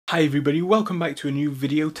Hi everybody, welcome back to a new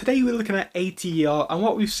video. Today we're looking at Ater and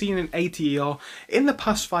what we've seen in Ater in the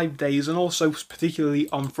past 5 days, and also particularly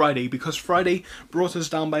on Friday, because Friday brought us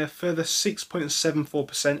down by a further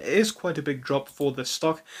 6.74%. It is quite a big drop for the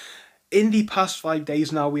stock. In the past 5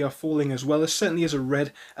 days now we are falling as well. It certainly is a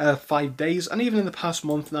red 5 days, and even in the past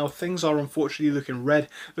month now things are unfortunately looking red.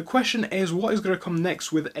 The question is, what is going to come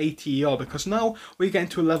next with Ater, because now we're getting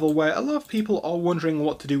to a level where a lot of people are wondering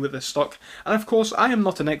what to do with this stock. And of course I am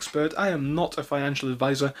not an expert, I am not a financial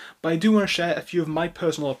advisor, but I do want to share a few of my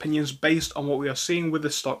personal opinions based on what we are seeing with the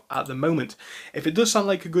stock at the moment. If it does sound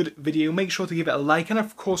like a good video, make sure to give it a like, and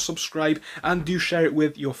of course subscribe, and do share it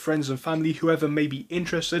with your friends and family, whoever may be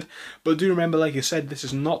interested. But do remember, like I said, this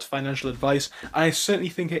is not financial advice, and I certainly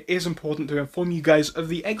think it is important to inform you guys of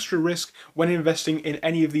the extra risk when investing in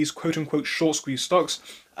any of these quote-unquote short squeeze stocks,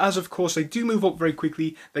 as of course they do move up very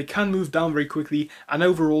quickly, they can move down very quickly, and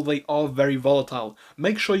overall they are very volatile.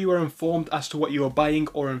 Make sure you are informed as to what you are buying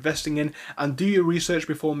or investing in, and do your research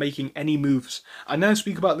before making any moves. I know I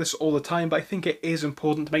speak about this all the time, but I think it is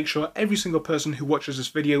important to make sure every single person who watches this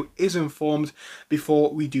video is informed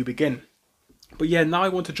before we do begin. But yeah, now I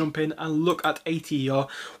want to jump in and look at Ater,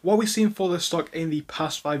 what we've seen for the stock in the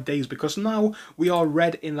past 5 days, because now we are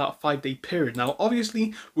red in that 5-day period. Now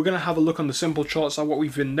obviously we're going to have a look on the simple charts at what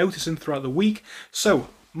we've been noticing throughout the week. So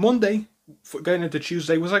Monday going into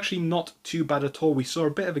Tuesday was actually not too bad at all. We saw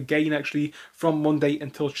a bit of a gain actually from Monday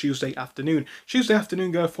until Tuesday afternoon. Tuesday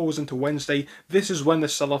afternoon going forwards into Wednesday, this is when the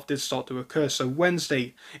sell-off did start to occur. So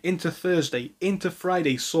Wednesday into Thursday into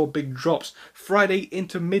Friday saw big drops. Friday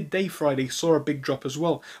into midday Friday saw a big drop as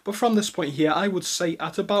well. But from this point here, I would say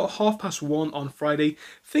at about 1:30 on Friday,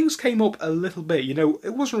 things came up a little bit. You know,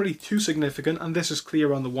 it wasn't really too significant, and this is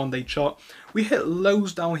clear on the 1-day chart. We hit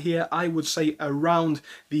lows down here, I would say around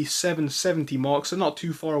the 770 mark, so not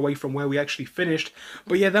too far away from where we actually finished.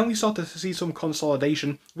 But yeah, then we started to see some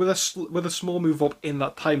consolidation with a small move up in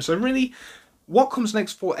that time. So really, what comes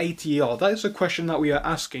next for Ater? That is a question that we are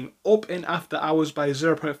asking. Up in after hours by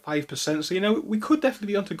 0.5%, so you know, we could definitely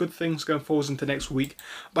be onto good things going forwards into next week,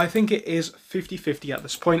 but I think it is 50-50 at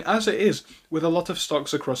this point, as it is with a lot of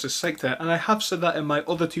stocks across this sector, and I have said that in my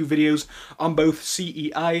other 2 videos on both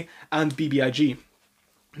CEI and BBIG.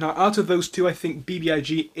 Now out of those 2, I think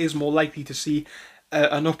BBIG is more likely to see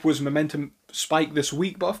an upwards momentum spike this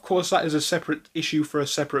week, but of course that is a separate issue for a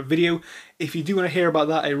separate video. If you do want to hear about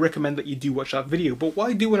that, I recommend that you do watch that video. But what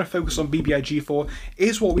I do want to focus on BBIG for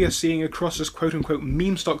is what we are seeing across this quote-unquote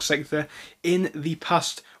meme stock sector in the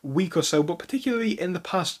past week or so, but particularly in the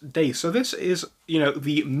past day. So this is, you know,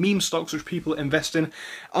 the meme stocks which people invest in.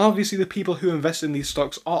 Obviously the people who invest in these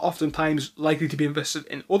stocks are oftentimes likely to be invested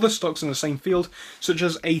in other stocks in the same field, such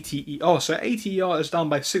as ATER. So ATER is down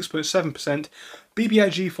by 6.7%.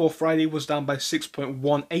 BBIG for Friday was down by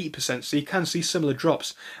 6.18%, so you can see similar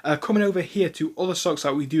drops. Coming over here to other stocks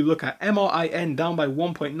that we do look at, MRIN down by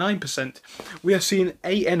 1.9%. We are seeing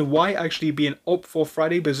ANY actually being up for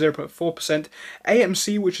Friday by 0.4%.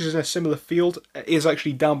 AMC, which is in a similar field, is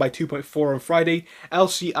actually down by 2.4 on Friday.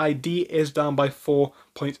 LCID is down by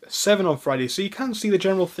 4.7 on Friday. So you can see the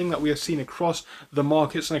general thing that we are seeing across the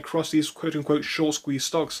markets and across these quote-unquote short squeeze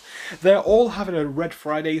stocks. They're all having a red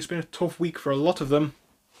Friday. It's been a tough week for a lot of them.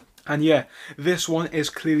 And yeah, this one is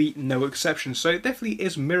clearly no exception. So it definitely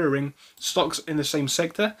is mirroring stocks in the same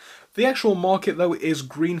sector. The actual market, though, is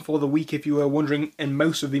green for the week, if you were wondering, in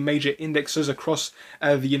most of the major indexes across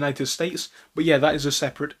the United States. But yeah, that is a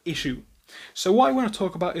separate issue. So what I want to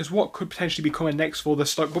talk about is what could potentially be coming next for the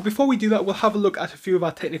stock. But before we do that, we'll have a look at a few of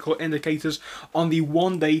our technical indicators on the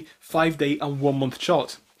 1-day, 5-day and 1-month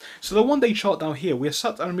chart. So the 1-day chart down here, we are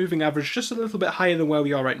sat on a moving average just a little bit higher than where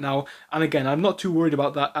we are right now. And again, I'm not too worried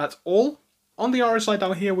about that at all. On the RSI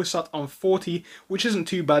down here, we're sat on 40, which isn't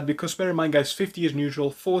too bad because bear in mind guys, 50 is neutral,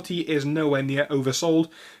 40 is nowhere near oversold.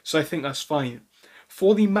 So I think that's fine.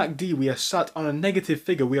 For the MACD, we are sat on a negative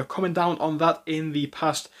figure. We are coming down on that in the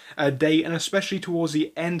past day, and especially towards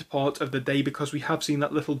the end part of the day, because we have seen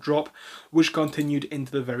that little drop which continued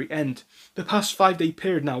into the very end. The past 5-day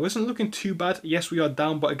period now isn't looking too bad. Yes, we are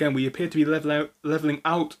down, but again, we appear to be leveling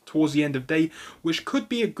out towards the end of day, which could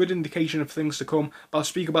be a good indication of things to come, but I'll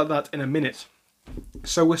speak about that in a minute.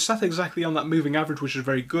 So we're sat exactly on that moving average, which is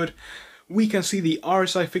very good. We can see the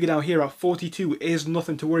RSI figure down here at 42 is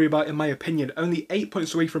nothing to worry about in my opinion, only 8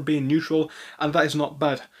 points away from being neutral, and that is not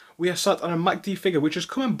bad. We are sat on a MACD figure which is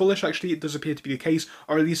coming bullish, actually it does appear to be the case,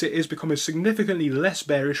 or at least it is becoming significantly less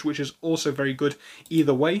bearish, which is also very good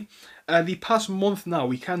either way. The past month now,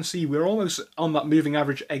 we can see we're almost on that moving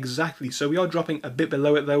average exactly, so we are dropping a bit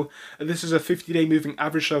below it though. This is a 50-day moving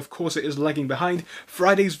average, so of course it is lagging behind.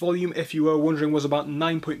 Friday's volume, if you were wondering, was about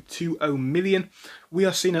 9.20 million. We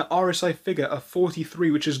are seeing an RSI figure of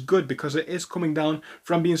 43, which is good because it is coming down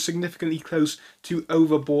from being significantly close to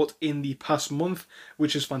overbought in the past month,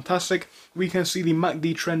 which is fantastic. We can see the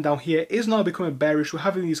MACD trend down here is now becoming bearish. We're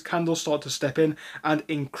having these candles start to step in and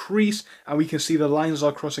increase, and we can see the lines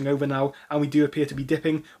are crossing over now, and we do appear to be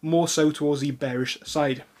dipping more so towards the bearish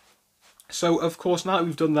side. So of course, now that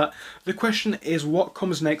we've done that, the question is what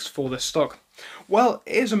comes next for the stock? Well,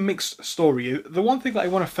 it is a mixed story. The one thing that I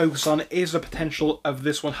want to focus on is the potential of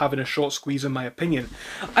this one having a short squeeze, in my opinion.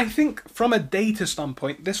 I think from a data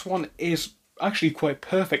standpoint, this one is actually quite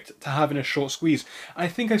perfect to have in a short squeeze. I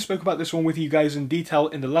think I spoke about this one with you guys in detail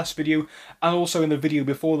in the last video, and also in the video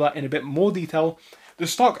before that in a bit more detail. The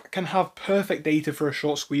stock can have perfect data for a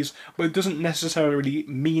short squeeze, but it doesn't necessarily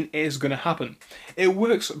mean it is going to happen. It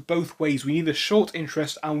works both ways. We need the short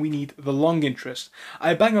interest and we need the long interest.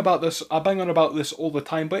 I bang on about this all the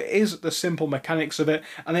time, but it is the simple mechanics of it,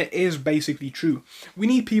 and it is basically true. We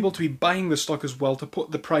need people to be buying the stock as well to put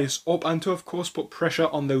the price up, and to of course put pressure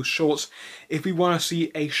on those shorts if we want to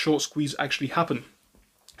see a short squeeze actually happen.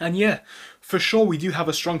 And yeah, for sure we do have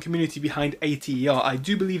a strong community behind Ater. I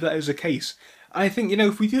do believe that is the case. I think, you know,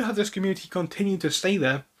 if we do have this community continue to stay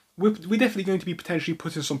there, we're definitely going to be potentially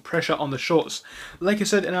putting some pressure on the shorts. Like I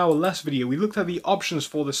said in our last video, we looked at the options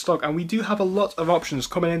for the stock, and we do have a lot of options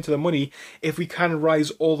coming into the money if we can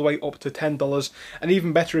rise all the way up to $10, and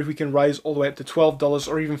even better if we can rise all the way up to $12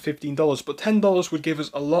 or even $15. But $10 would give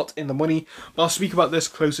us a lot in the money, but I'll speak about this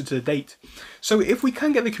closer to the date. So if we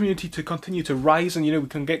can get the community to continue to rise, and you know, we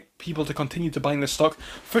can get people to continue to buying the stock,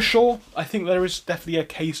 for sure, I think there is definitely a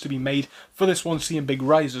case to be made for this one seeing big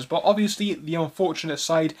rises. But obviously the unfortunate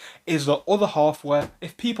side is the other half, where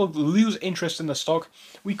if people lose interest in the stock,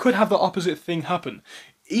 we could have the opposite thing happen.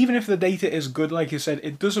 Even if the data is good, like I said,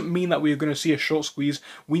 it doesn't mean that we're going to see a short squeeze.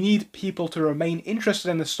 We need people to remain interested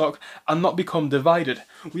in the stock and not become divided.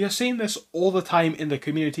 We are seeing this all the time in the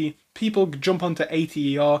community. People jump onto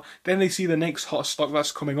Ater, then they see the next hot stock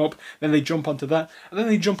that's coming up, then they jump onto that, and then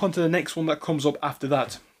they jump onto the next one that comes up after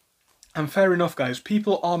that. And fair enough, guys,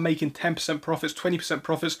 people are making 10% profits, 20%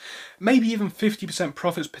 profits, maybe even 50%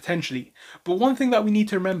 profits potentially. But one thing that we need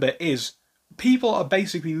to remember is people are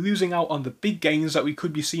basically losing out on the big gains that we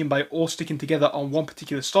could be seeing by all sticking together on one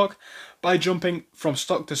particular stock, by jumping from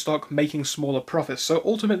stock to stock, making smaller profits. So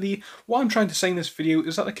ultimately, what I'm trying to say in this video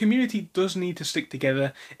is that the community does need to stick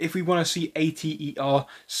together if we want to see Ater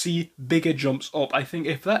see bigger jumps up. I think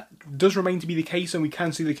if that does remain to be the case and we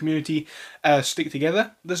can see the community stick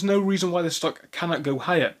together, there's no reason why the stock cannot go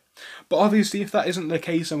higher. But obviously, if that isn't the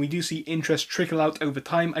case and we do see interest trickle out over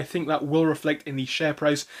time, I think that will reflect in the share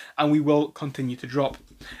price and we will continue to drop.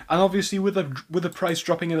 And obviously, with the price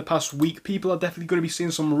dropping in the past week, people are definitely going to be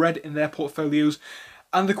seeing some red in their portfolios.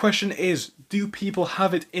 And the question is, do people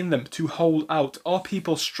have it in them to hold out? Are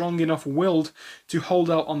people strong enough willed to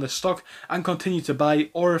hold out on the stock and continue to buy,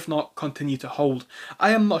 or if not, continue to hold? I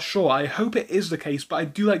am not sure. I hope it is the case, but I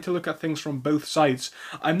do like to look at things from both sides.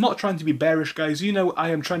 I'm not trying to be bearish, guys. You know I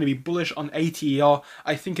am trying to be bullish on Ater.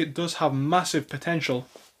 I think it does have massive potential.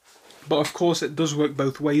 But of course it does work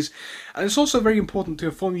both ways, and it's also very important to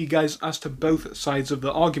inform you guys as to both sides of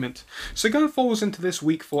the argument. So going forwards into this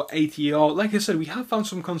week for Ater, like I said, we have found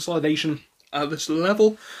some consolidation at this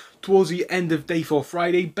level towards the end of day 4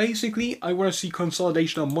 Friday. Basically, I want to see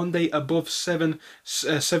consolidation on Monday above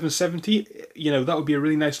 770. You know, that would be a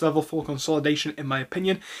really nice level for consolidation in my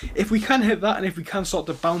opinion. If we can hit that, and if we can start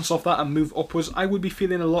to bounce off that and move upwards, I would be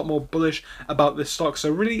feeling a lot more bullish about this stock.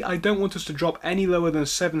 So really, I don't want us to drop any lower than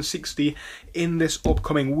 760 in this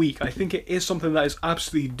upcoming week. I think it is something that is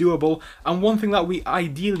absolutely doable, and one thing that we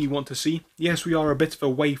ideally want to see, yes, we are a bit of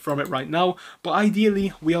away from it right now, but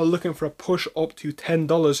ideally we are looking for a push up to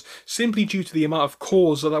 $10, simply due to the amount of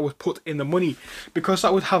calls that would put in the money, because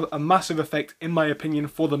that would have a massive effect, in my opinion,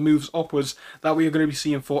 for the moves upwards that we are going to be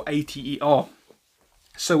seeing for Ater.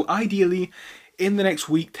 So ideally, in the next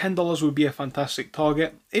week, $10 would be a fantastic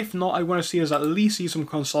target. If not, I want to see us at least see some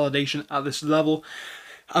consolidation at this level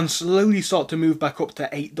and slowly start to move back up to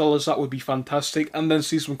 $8. That would be fantastic, and then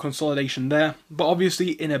see some consolidation there. But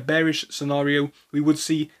obviously, in a bearish scenario, we would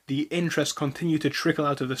see the interest continue to trickle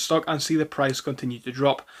out of the stock and see the price continue to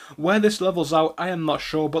drop. Where this levels out, I am not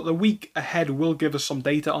sure, but the week ahead will give us some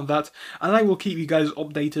data on that, and I will keep you guys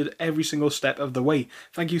updated every single step of the way.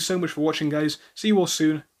 Thank you so much for watching, guys. See you all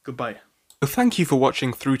soon. Goodbye. So thank you for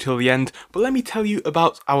watching through till the end, but let me tell you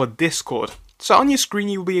about our Discord. So on your screen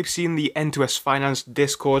you will be seeing the N2S Finance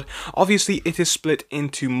Discord. Obviously it is split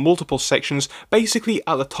into multiple sections. Basically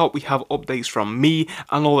at the top we have updates from me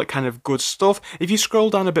and all that kind of good stuff. If you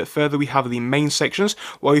scroll down a bit further we have the main sections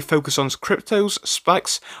where we focus on cryptos,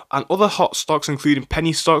 SPACs and other hot stocks including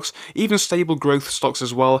penny stocks, even stable growth stocks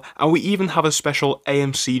as well, and we even have a special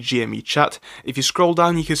AMC GME chat. If you scroll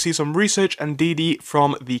down you can see some research and DD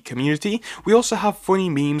from the community. We also have funny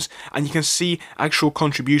memes and you can see actual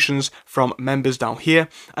contributions from members down here.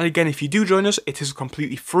 And again, if you do join us, it is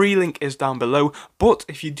completely free, link is down below. But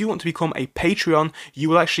if you do want to become a Patreon, you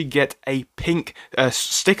will actually get a pink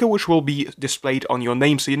sticker which will be displayed on your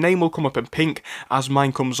name. So your name will come up in pink as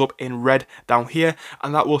mine comes up in red down here,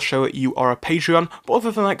 and that will show that you are a Patreon. But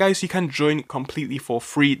other than that guys, you can join completely for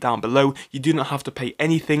free down below. You do not have to pay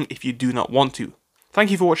anything if you do not want to.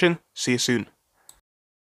 Thank you for watching, see you soon.